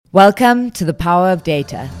Welcome to The Power of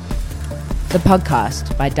Data, the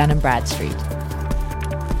podcast by Dun & Bradstreet.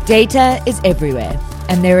 Data is everywhere,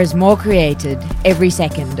 and there is more created every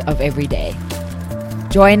second of every day.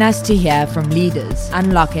 Join us to hear from leaders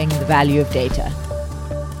unlocking the value of data.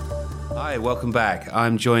 Hi, welcome back.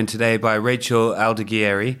 I'm joined today by Rachel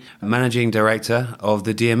Aldeguieri, Managing Director of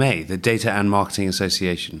the DMA, the Data and Marketing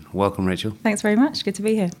Association. Welcome, Rachel. Thanks very much. Good to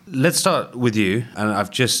be here. Let's start with you. And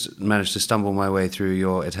I've just managed to stumble my way through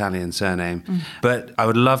your Italian surname. But I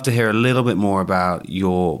would love to hear a little bit more about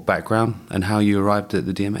your background and how you arrived at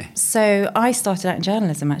the DMA. So I started out in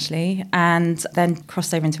journalism, actually, and then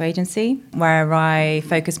crossed over into agency, where I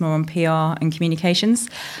focused more on PR and communications.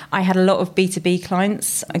 I had a lot of B2B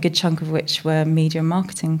clients, a good chunk of which were media and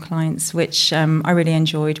marketing clients, which I really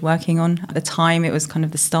enjoyed working on. At the time, it was kind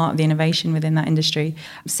of the start of the innovation within that industry.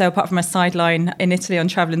 So apart from a sideline in Italy on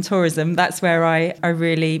travel and tourism, that's where I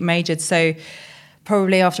really majored. So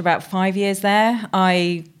probably after about 5 years there,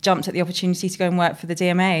 I jumped at the opportunity to go and work for the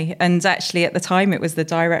DMA. And actually at the time, it was the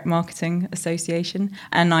Direct Marketing Association.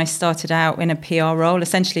 And I started out in a PR role,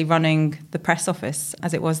 essentially running the press office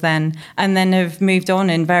as it was then. And then have moved on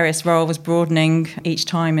in various roles, broadening each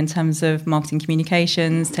time in terms of marketing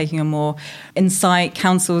communications, taking on more insight,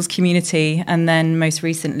 councils, community, and then most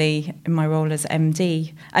recently in my role as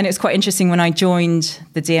MD. And it was quite interesting when I joined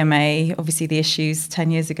the DMA. Obviously, the issues 10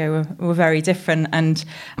 years ago were very different. And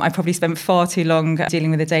I probably spent far too long dealing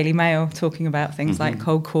with the Daily Mail, talking about things like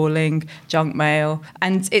cold calling, junk mail.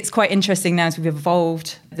 And it's quite interesting now as we've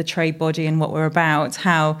evolved the trade body and what we're about,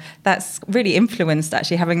 how that's really influenced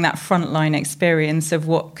actually having that frontline experience of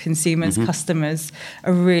what consumers, customers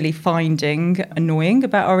are really finding annoying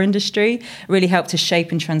about our industry, really helped to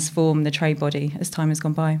shape and transform the trade body as time has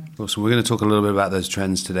gone by. So we're going to talk a little bit about those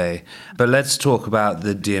trends today, but let's talk about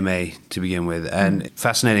the DMA to begin with. And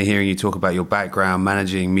fascinating hearing you talk about your background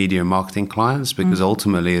managing media and marketing clients, because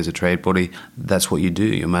ultimately as a trade body, that's what you do.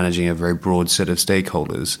 You're managing a very broad set of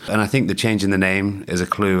stakeholders. And I think the change in the name is a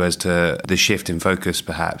clue as to the shift in focus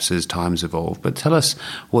perhaps as times evolve. But tell us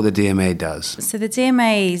what the DMA does. So the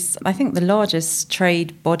DMA is, I think, the largest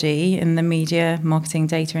trade body in the media, marketing,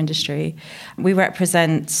 data industry. We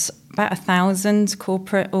represent about 1,000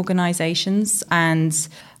 corporate organisations, and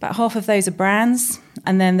about half of those are brands,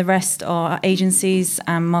 and then the rest are agencies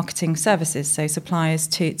and marketing services, so suppliers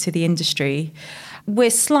to the industry.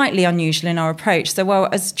 We're slightly unusual in our approach. So while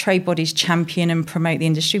as trade bodies champion and promote the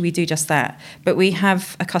industry, we do just that. But we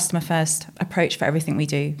have a customer-first approach for everything we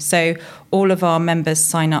do. So all of our members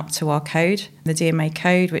sign up to our code, the DMA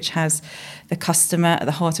code, which has the customer at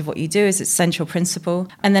the heart of what you do as its central principle.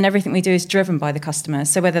 And then everything we do is driven by the customer.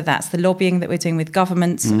 So whether that's the lobbying that we're doing with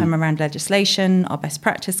governments around legislation, our best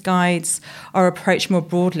practice guides, our approach more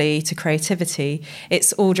broadly to creativity,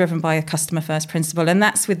 it's all driven by a customer-first principle. And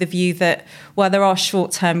that's with the view that while there are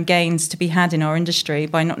short-term gains to be had in our industry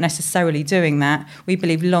by not necessarily doing that, we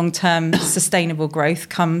believe long-term sustainable growth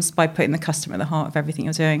comes by putting the customer at the heart of everything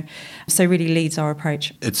you're doing. So really leads our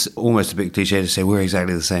approach. It's almost a bit cliche to say we're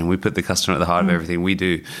exactly the same. We put the customer at the heart of everything we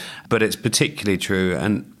do. But it's particularly true,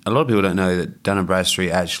 and a lot of people don't know that Dun & Bradstreet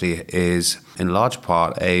actually is, in large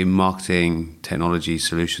part, a marketing technology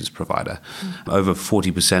solutions provider. Over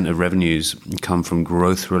 40% of revenues come from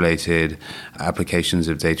growth-related applications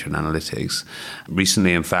of data and analytics.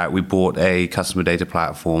 Recently, in fact, we bought a customer data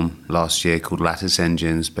platform last year called Lattice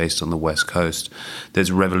Engines, based on the West Coast,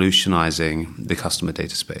 that's revolutionizing the customer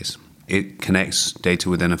data space. It connects data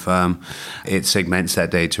within a firm, it segments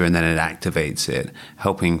that data, and then it activates it,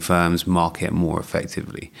 helping firms market more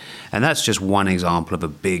effectively. And that's just one example of a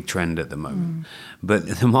big trend at the moment.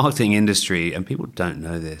 But the marketing industry, and people don't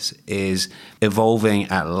know this, is evolving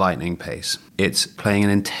at lightning pace. It's playing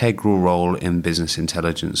an integral role in business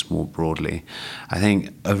intelligence more broadly. I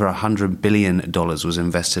think over $100 billion was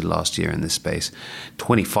invested last year in this space,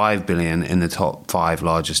 $25 billion in the top 5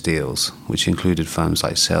 largest deals, which included firms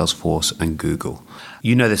like Salesforce and Google.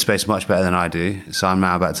 You know this space much better than I do, so I'm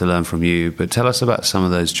now about to learn from you. But tell us about some of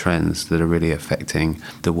those trends that are really affecting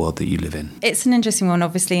the world that you live in. It's an interesting one,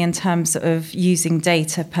 obviously, in terms of using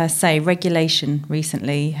data per se. Regulation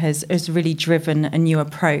recently has really driven a new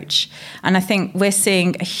approach. And I think we're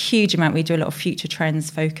seeing a huge amount. We do a lot of future trends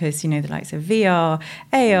focus, the likes of VR,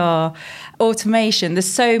 AR, automation.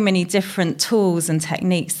 There's so many different tools and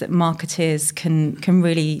techniques that marketers can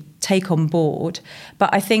really take on board.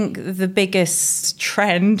 But I think the biggest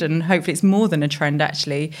trend, and hopefully it's more than a trend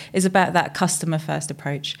actually, is about that customer first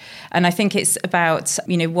approach. And I think it's about,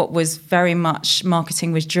 what was very much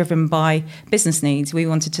marketing was driven by business needs. We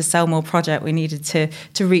wanted to sell more product. We needed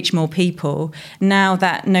to reach more people. Now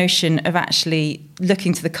that notion of actually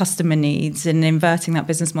looking to the customer needs and inverting that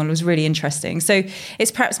business model was really interesting. So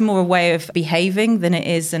it's perhaps more a way of behaving than it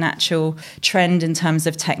is an actual trend in terms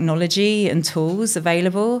of technology and tools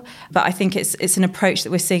available. But I think it's an approach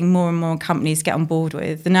that we're seeing more and more companies get on board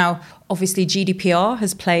with. Now, obviously, GDPR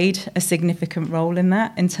has played a significant role in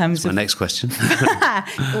that in terms of... My next question.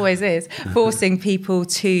 Always is. Forcing people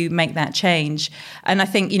to make that change. And I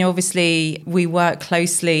think, obviously, we work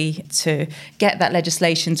closely to get that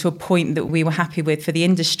legislation to a point that we were happy with for the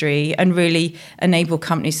industry and really enable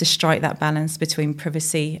companies to strike that balance between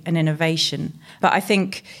privacy and innovation. But I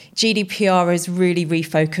think GDPR has really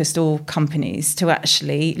refocused all companies to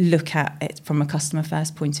actually look at it from a customer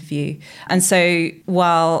first point of view. And so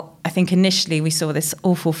while I think initially we saw this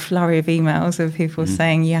awful flurry of emails of people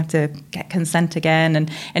saying you have to get consent again,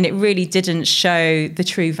 and it really didn't show the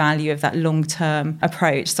true value of that long-term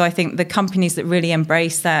approach. So I think the companies that really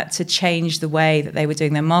embraced that to change the way that they were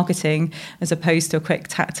doing their marketing as opposed to a quick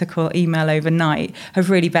tactical email overnight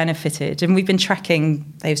have really benefited. And we've been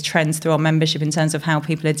tracking those trends through our membership in terms of how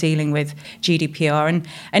people are dealing with GDPR.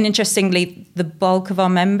 And interestingly, the bulk of our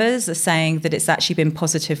members are saying that it's actually been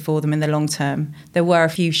positive for them in the long term. There were a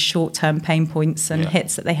few short-term pain points and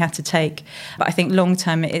hits that they had to take. But I think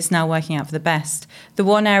long-term, it's now working out for the best. The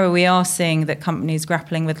one area we are seeing that companies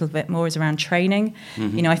grappling with a little bit more is around training.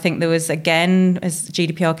 I think there was, again, as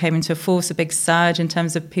GDPR came into force, a big surge in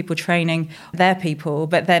terms of people training their people.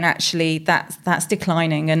 But then actually that's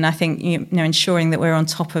declining. And I think, ensuring that we're on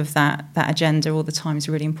top of that agenda all the time is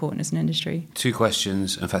really important as an industry. 2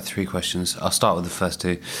 questions, in fact 3 questions. I'll start with the first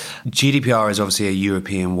 2. GDPR is obviously a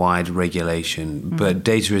European-wide regulation, but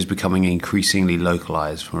data is becoming increasingly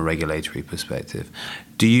localized from a regulatory perspective.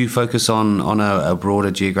 Do you focus on a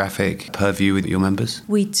broader geographic purview with your members?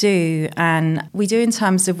 We do, and we do in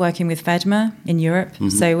terms of working with FEDMA in Europe.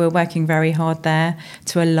 So we're working very hard there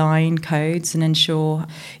to align codes and ensure,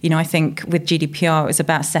 I think with GDPR, it's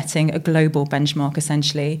about setting a global benchmark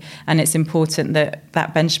essentially, and it's important that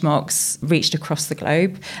benchmark's reached across the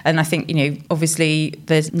globe. And I think, obviously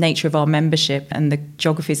the nature of our membership and the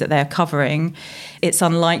geographies that they're covering, it's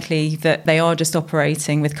unlikely that they are just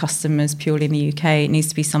operating with customers purely in the UK. It needs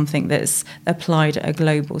to be something that's applied at a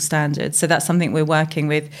global standard. So that's something we're working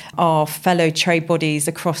with our fellow trade bodies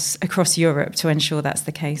across Europe to ensure that's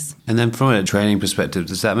the case. And then from a training perspective,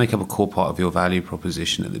 does that make up a core part of your value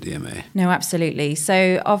proposition at the DMA? No, absolutely.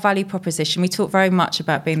 So our value proposition, we talk very much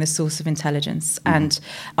about being the source of intelligence, and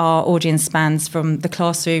our audience spans from the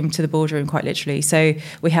classroom to the boardroom, quite literally. So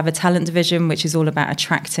we have a talent division, which is all about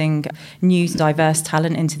attracting new, diverse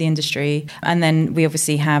talent into the industry. And then we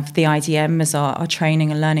obviously have the IDM as our training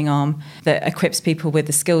and learning arm that equips people with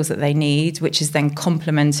the skills that they need, which is then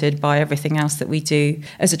complemented by everything else that we do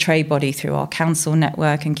as a trade body through our council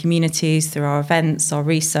network and communities, through our events, our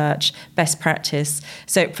research, best practice.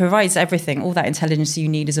 So it provides everything, all that intelligence you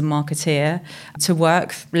need as a marketeer to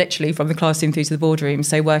work literally from the classroom through to the boardroom.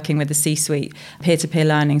 So working with the C-suite, peer-to-peer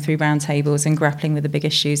learning through roundtables and grappling with the big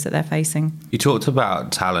issues that they're facing. You talked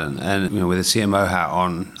about talent, and with a CMO hat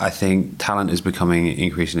on, I think talent is becoming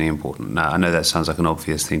increasingly important. Now, I know that sounds like an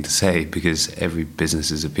obvious thing to say because every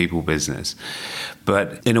business is a people business.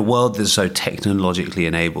 But in a world that's so technologically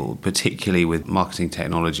enabled, particularly with marketing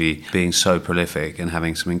technology being so prolific and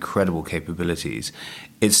having some incredible capabilities,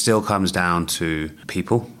 it still comes down to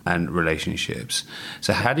people and relationships.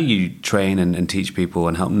 So how do you train and teach people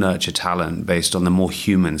and help nurture talent based on the more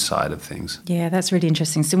human side of things? Yeah, that's really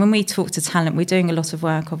interesting. So when we talk to talent, we're doing a lot of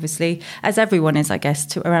work, obviously, as everyone is, I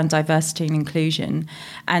guess, around diversity and inclusion.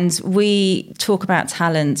 And we talk about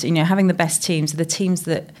talent, having the best teams are the teams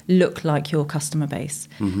that look like your customer base.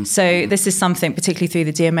 So this is something, particularly through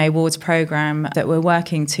the DMA Awards program that we're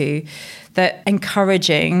working to, that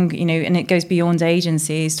encouraging, and it goes beyond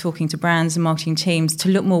agencies, talking to brands and marketing teams to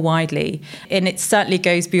look more widely. And it certainly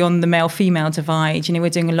goes beyond the male-female divide. We're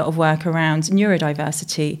doing a lot of work around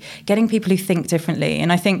neurodiversity, getting people who think differently.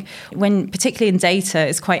 And I think particularly in data,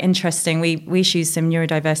 it's quite interesting. We issued some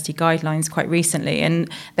neurodiversity guidelines quite recently, and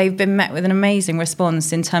they've been met with an amazing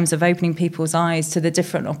response in terms of opening people's eyes to the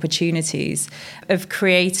different opportunities of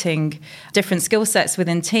creating different skill sets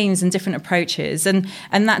within teams and different approaches. And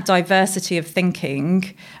that diversity of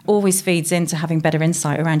thinking always feeds into having better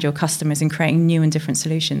insight around your customers and creating new and different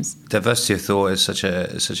solutions. Diversity of thought is such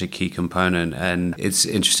a key component, and it's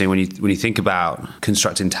interesting when you think about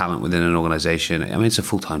constructing talent within an organization. I mean, it's a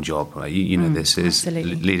full-time job, right? This is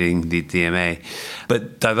leading the DMA,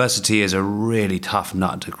 but diversity is a really tough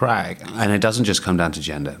nut to crack, and it doesn't just come down to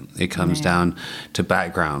gender. It comes down to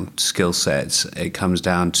background, skill sets. It comes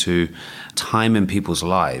down to time in people's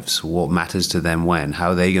lives, what matters to them when,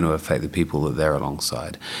 how are they going to affect the people that they're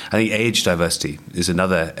alongside. I think age diversity is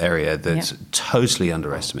another area that's totally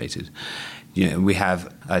underestimated. We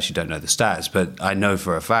have, I actually don't know the stats, but I know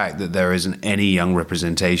for a fact that there isn't any young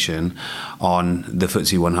representation on the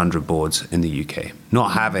FTSE 100 boards in the UK.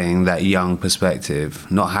 Not having that young perspective,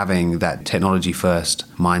 not having that technology first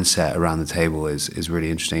mindset around the table is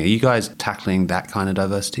really interesting. Are you guys tackling that kind of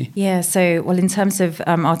diversity? Yeah, so, in terms of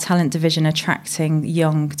our talent division, attracting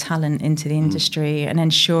young talent into the industry and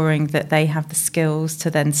ensuring that they have the skills to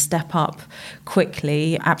then step up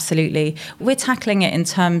quickly, absolutely. We're tackling it in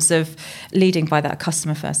terms of leading by that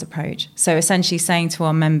customer first approach. So essentially saying to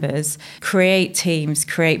our members, create teams,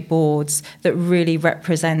 create boards that really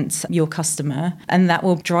represent your customer, and that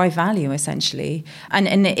will drive value essentially. And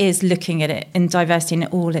it is looking at it in diversity in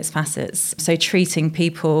all its facets. So treating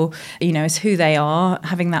people, as who they are,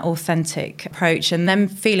 having that authentic approach, and them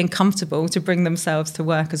feeling comfortable to bring themselves to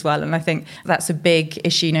work as well. And I think that's a big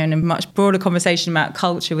issue, in a much broader conversation about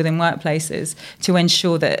culture within workplaces, to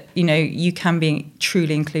ensure that, you can be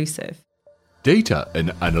truly inclusive. Data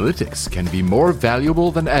and analytics can be more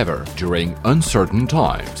valuable than ever during uncertain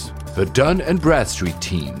times. The Dun & Bradstreet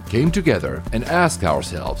team came together and asked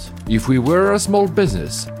ourselves, if we were a small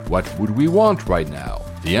business, what would we want right now?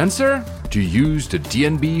 The answer? To use the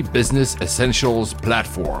DNB Business Essentials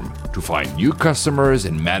platform to find new customers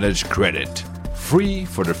and manage credit. Free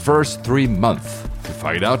for the first 3 months. To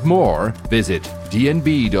find out more, visit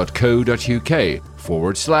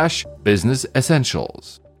dnb.co.uk/business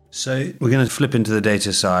essentials. So we're going to flip into the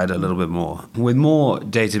data side a little bit more. With more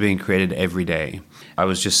data being created every day, I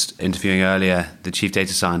was just interviewing earlier the chief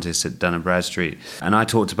data scientist at Dun & Bradstreet, and I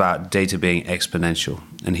talked about data being exponential,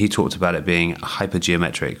 and he talked about it being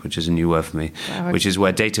hypergeometric, which is a new word for me, which is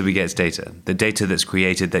where data begets data. The data that's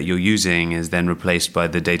created that you're using is then replaced by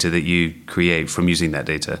the data that you create from using that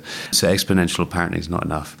data. So exponential apparently is not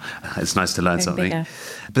enough. It's nice to learn something. Bigger.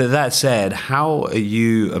 But that said, how are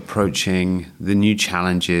you approaching the new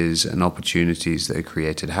challenges and opportunities that are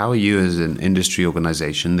created? How are you as an industry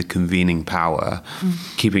organization, the convening power,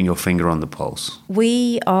 keeping your finger on the pulse?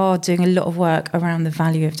 We are doing a lot of work around the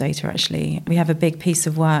value of data, actually. We have a big piece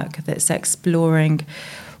of work that's exploring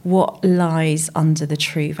what lies under the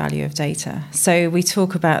true value of data. So we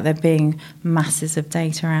talk about there being masses of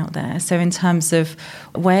data out there. So in terms of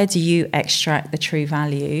where do you extract the true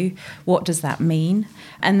value, what does that mean?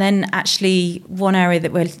 And then actually one area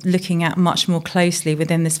that we're looking at much more closely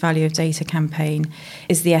within this value of data campaign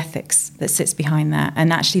is the ethics that sits behind that,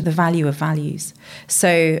 and actually the value of values.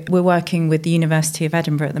 So we're working with the University of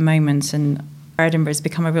Edinburgh at the moment, and Edinburgh has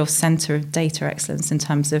become a real centre of data excellence in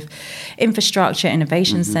terms of infrastructure,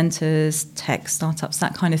 innovation centres, tech startups,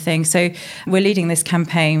 that kind of thing. So we're leading this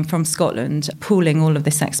campaign from Scotland, pooling all of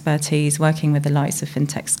this expertise, working with the likes of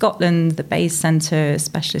FinTech Scotland, the Bayes Centre,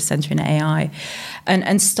 Specialist Centre in AI,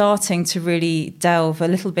 and starting to really delve a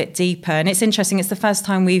little bit deeper. And it's interesting, it's the first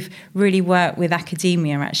time we've really worked with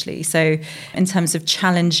academia, actually. So in terms of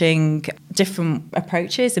challenging different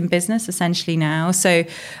approaches in business, essentially now. So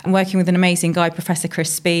I'm working with an amazing guy, Professor Chris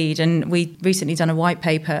Speed, and we recently done a white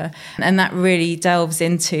paper, and that really delves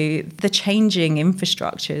into the changing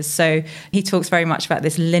infrastructures. So he talks very much about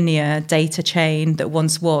this linear data chain that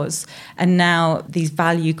once was, and now these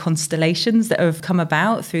value constellations that have come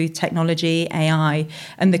about through technology, AI,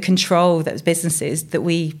 and the control that businesses that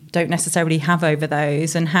we don't necessarily have over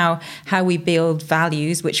those, and how we build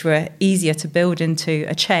values which were easier to build into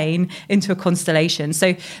a chain, into a constellation.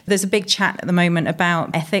 So there's a big chat at the moment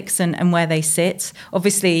about ethics and where they sit.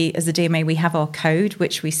 Obviously, as the DMA, we have our code,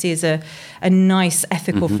 which we see as a nice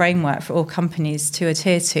ethical framework for all companies to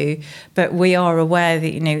adhere to. But we are aware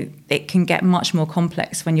that, it can get much more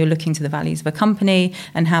complex when you're looking to the values of a company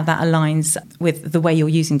and how that aligns with the way you're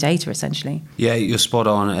using data, essentially. Yeah, you're spot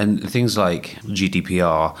on. And things like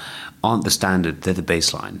GDPR aren't the standard, they're the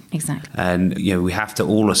baseline. Exactly. And we have to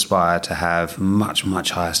all aspire to have much, much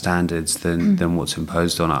higher standards than what's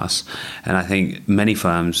imposed on us. And I think many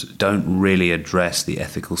firms don't really address the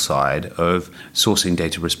ethical side of sourcing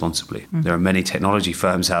data responsibly. There are many technology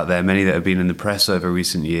firms out there, many that have been in the press over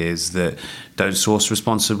recent years, that don't source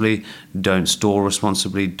responsibly, don't store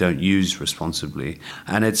responsibly, don't use responsibly.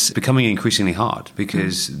 And it's becoming increasingly hard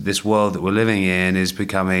because this world that we're living in is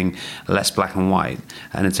becoming less black and white.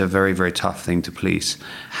 And it's a very very, very tough thing to police.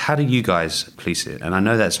 How do you guys police it? And I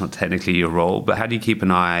know that's not technically your role, but how do you keep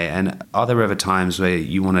an eye? And are there ever times where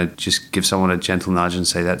you want to just give someone a gentle nudge and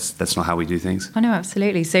say that's not how we do things? Oh no,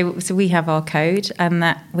 absolutely. So we have our code, and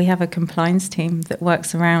that we have a compliance team that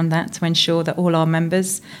works around that to ensure that all our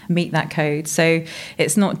members meet that code. So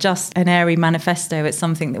it's not just an airy manifesto, it's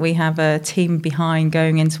something that we have a team behind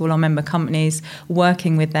going into all our member companies,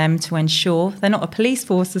 working with them to ensure they're not a police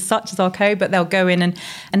force as such as our code, but they'll go in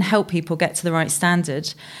and help people get to the right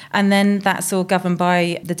standard. And then that's all governed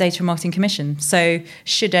by the Data and Marketing Commission. So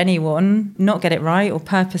should anyone not get it right or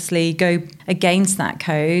purposely go against that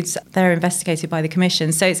code, they're investigated by the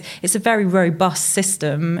Commission. So it's a very robust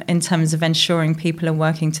system in terms of ensuring people are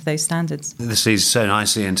working to those standards. This leads so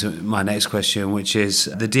nicely into my next question, which is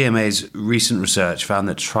the DMA's recent research found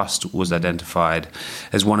that trust was identified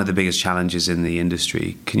as one of the biggest challenges in the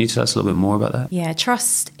industry. Can you tell us a little bit more about that? Yeah,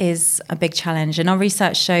 trust is a big challenge, and our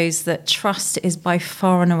research shows that trust is by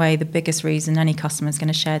far and away the biggest reason any customer is going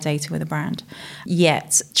to share data with a brand.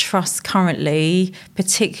 Yet trust currently,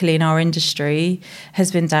 particularly in our industry,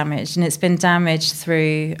 has been damaged, and it's been damaged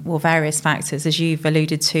through various factors, as you've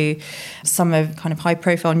alluded to. Some of kind of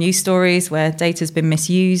high-profile news stories where data's been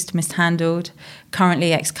misused, mishandled. Current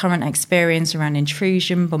experience around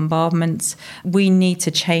intrusion, bombardments. We need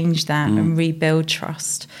to change that and rebuild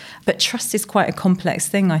trust. But trust is quite a complex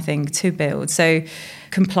thing, I think, to build. So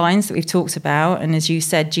compliance that we've talked about, and as you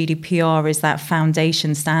said, GDPR is that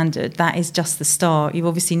foundation standard. That is just the start. You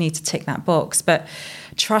obviously need to tick that box. But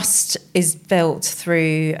trust is built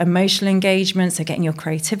through emotional engagement, so getting your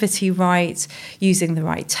creativity right, using the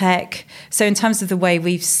right tech. So in terms of the way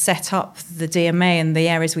we've set up the DMA and the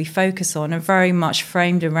areas we focus on are very much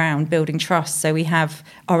framed around building trust. So we have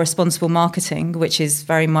our responsible marketing, which is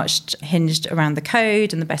very much hinged around the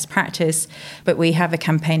code and the best practice. But we have a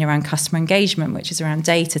campaign around customer engagement, which is around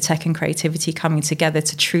data, tech and creativity coming together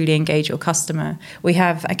to truly engage your customer. We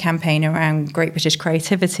have a campaign around Great British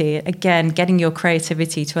Creativity, again, getting your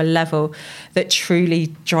creativity to a level that truly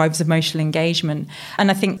drives emotional engagement. And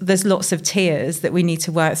I think there's lots of tiers that we need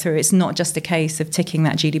to work through. It's not just a case of ticking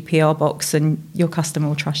that GDPR box and your customer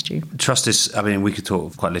will trust you. Trust is, we could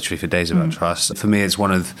talk quite literally for days about trust. For me, it's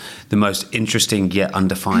one of the most interesting yet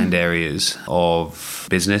undefined areas of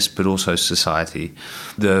business, but also society.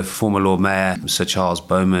 The former Lord Mayor, Sir Charles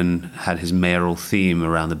Bowman, had his mayoral theme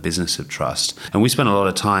around the business of trust. And we spent a lot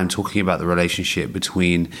of time talking about the relationship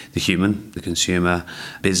between the human, the consumer,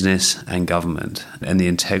 business and government, and the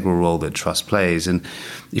integral role that trust plays. And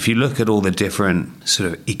if you look at all the different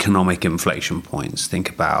sort of economic inflection points, think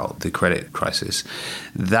about the credit crisis,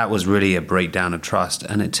 that was really a breakdown of trust,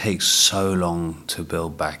 and it takes so long to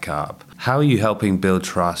build back up. How are you helping build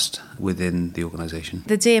trust within the organisation?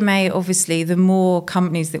 The DMA, obviously, the more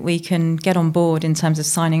companies that we can get on board in terms of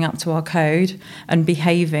signing up to our code and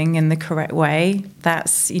behaving in the correct way,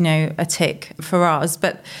 that's, a tick for us.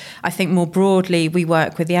 But I think more broadly, we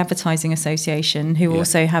work with the Advertising Association, who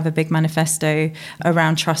also have a big manifesto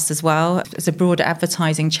around trust as well. It's a broader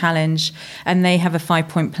advertising challenge, and they have a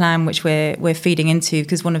 5-point plan which we're feeding into,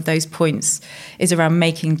 because one of those points is around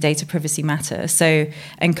making data privacy matter. So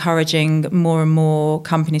encouraging more and more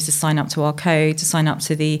companies to sign up to our code, to sign up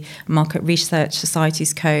to the Market Research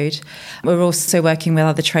Society's code. We're also working with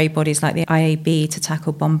other trade bodies like the IAB to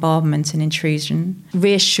tackle bombardment and intrusion,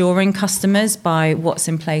 reassuring customers by what's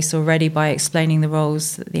in place already, by explaining the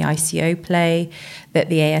roles that the ICO play, that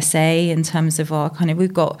the ASA, in terms of our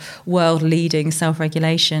we've got world-leading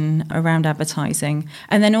self-regulation around advertising.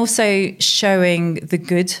 And then also showing the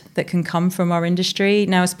good that can come from our industry.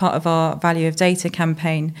 Now, as part of our Value of Data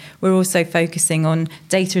campaign, we're also focusing on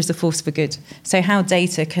data as a force for good. So how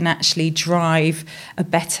data can actually drive a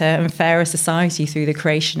better and fairer society through the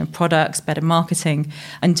creation of products, better marketing,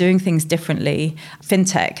 and doing things differently.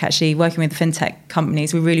 FinTech, actually working with the FinTech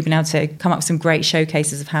companies, we've really been able to come up with some great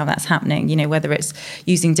showcases of how that's happening, whether it's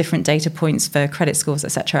using different data points for credit scores,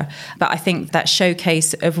 etc. But I think that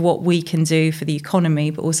showcase of what we can do for the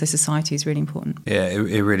economy, but also society, is really important. Yeah,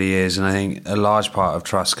 it really is. And I think a large part of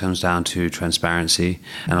trust comes down to transparency,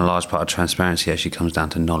 and a large part of transparency actually comes down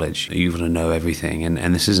to knowledge. You want to know everything.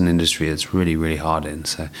 And this is an industry that's really, really hard in.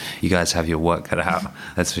 So you guys have your work cut out,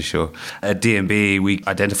 that's for sure. At DNB, we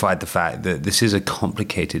identified the fact that this is a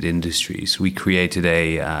complicated industry. So we created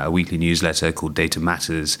a weekly newsletter called Data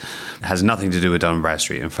Matters. It has nothing to do with Dun &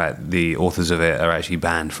 Bradstreet. In fact, the authors of it are actually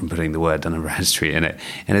banned from putting the word Dun & Bradstreet in it.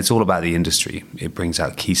 And it's all about the industry. It brings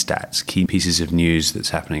out key stats, key pieces of news that's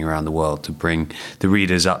happening around the world to bring the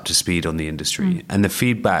readers up to speed on the industry. And the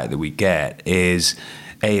feedback that we get is,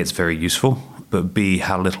 A, it's very useful. but B,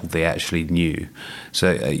 how little they actually knew.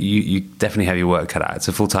 So you definitely have your work cut out. It's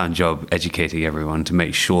a full-time job educating everyone to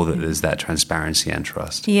make sure that there's that transparency and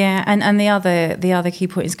trust. Yeah, and the other key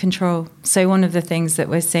point is control. So one of the things that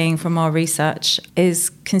we're seeing from our research is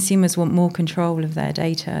consumers want more control of their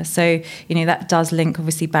data. So, that does link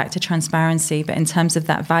obviously back to transparency, but in terms of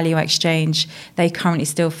that value exchange, they currently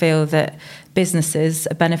still feel that businesses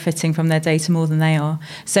are benefiting from their data more than they are.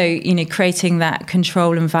 So, creating that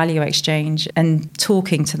control and value exchange and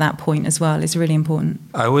talking to that point as well is really important.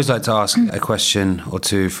 I always like to ask a question or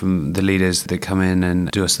two from the leaders that come in and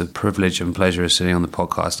do us the privilege and pleasure of sitting on the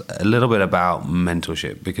podcast, a little bit about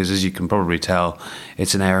mentorship, because as you can probably tell,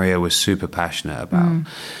 it's an area we're super passionate about,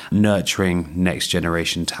 nurturing next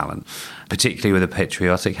generation talent, particularly with a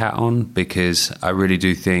patriotic hat on, because I really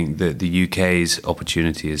do think that the UK's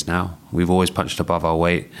opportunity is now. We've always punched above our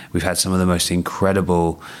weight. We've had some of the most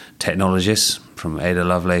incredible technologists, from Ada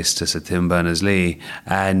Lovelace to Sir Tim Berners-Lee,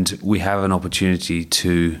 and we have an opportunity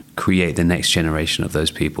to create the next generation of those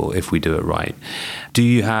people if we do it right. Do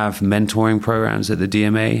you have mentoring programs at the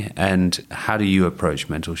DMA, and how do you approach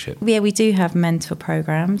mentorship? Yeah, we do have mentor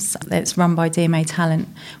programs. It's run by DMA Talent.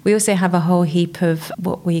 We also have a whole heap of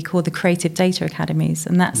what we call the Creative Data Academies,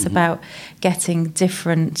 and that's about getting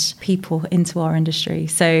different people into our industry.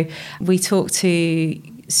 So we talk to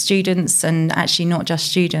students, and actually not just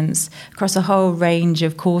students, across a whole range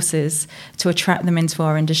of courses to attract them into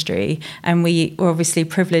our industry. And we are obviously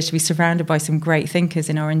privileged to be surrounded by some great thinkers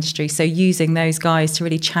in our industry. So using those guys to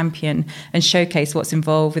really champion and showcase what's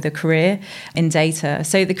involved with a career in data.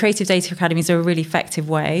 So the Creative Data Academies are a really effective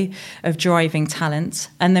way of driving talent.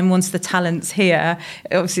 And then once the talent's here,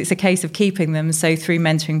 obviously it's a case of keeping them. So through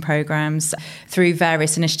mentoring programs, through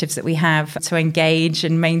various initiatives that we have to engage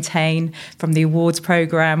and maintain, from the awards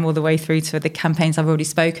program all the way through to the campaigns I've already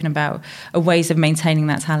spoken about, are ways of maintaining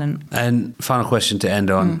that talent. And final question to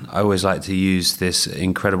end on. I always like to use this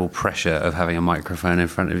incredible pressure of having a microphone in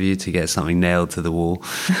front of you to get something nailed to the wall.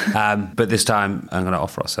 But this time I'm going to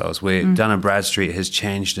offer ourselves. Dun & Bradstreet has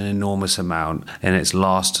changed an enormous amount in its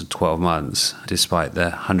last 12 months, despite the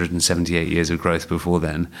 178 years of growth before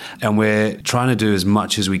then. And we're trying to do as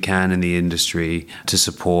much as we can in the industry to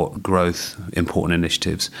support growth, important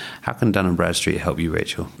initiatives. How can Dun & Bradstreet help you,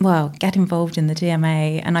 Rachel? Well, get involved in the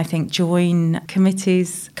DMA, and I think join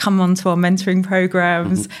committees, come onto our mentoring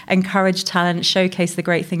programs, encourage talent, showcase the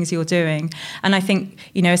great things you're doing. And I think,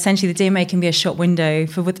 essentially the DMA can be a shop window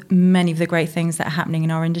for many of the great things that are happening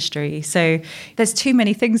in our industry. So there's too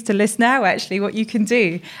many things to list now, actually, what you can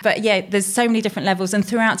do. But yeah, there's so many different levels, and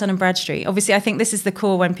throughout Dun & Bradstreet, obviously I think this is the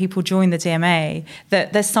core when people join the DMA,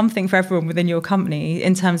 that there's something for everyone within your company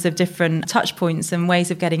in terms of different touch points and ways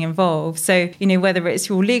of getting involved. So, whether it's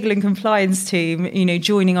your legal and compliance team,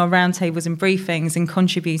 joining our roundtables and briefings and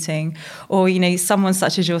contributing, or, someone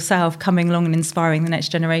such as yourself coming along and inspiring the next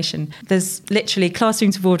generation. There's literally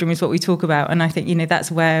classroom to boardroom is what we talk about. And I think, that's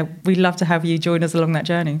where we'd love to have you join us along that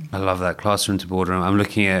journey. I love that, classroom to boardroom. I'm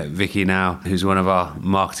looking at Vicky now, who's one of our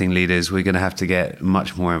marketing leaders. We're going to have to get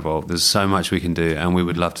much more involved. There's so much we can do, and we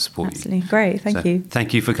would love to support you. Absolutely. Great. Thank you.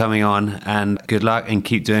 Thank you for coming on, and good luck, and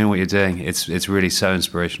keep doing what you're doing. It's really so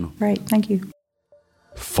inspirational. Great. Thank you.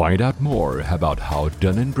 Find out more about how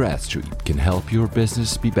Dun & Bradstreet can help your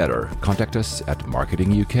business be better. Contact us at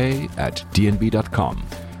marketinguk@dnb.com.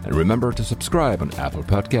 And remember to subscribe on Apple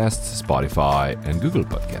Podcasts, Spotify, and Google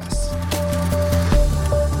Podcasts.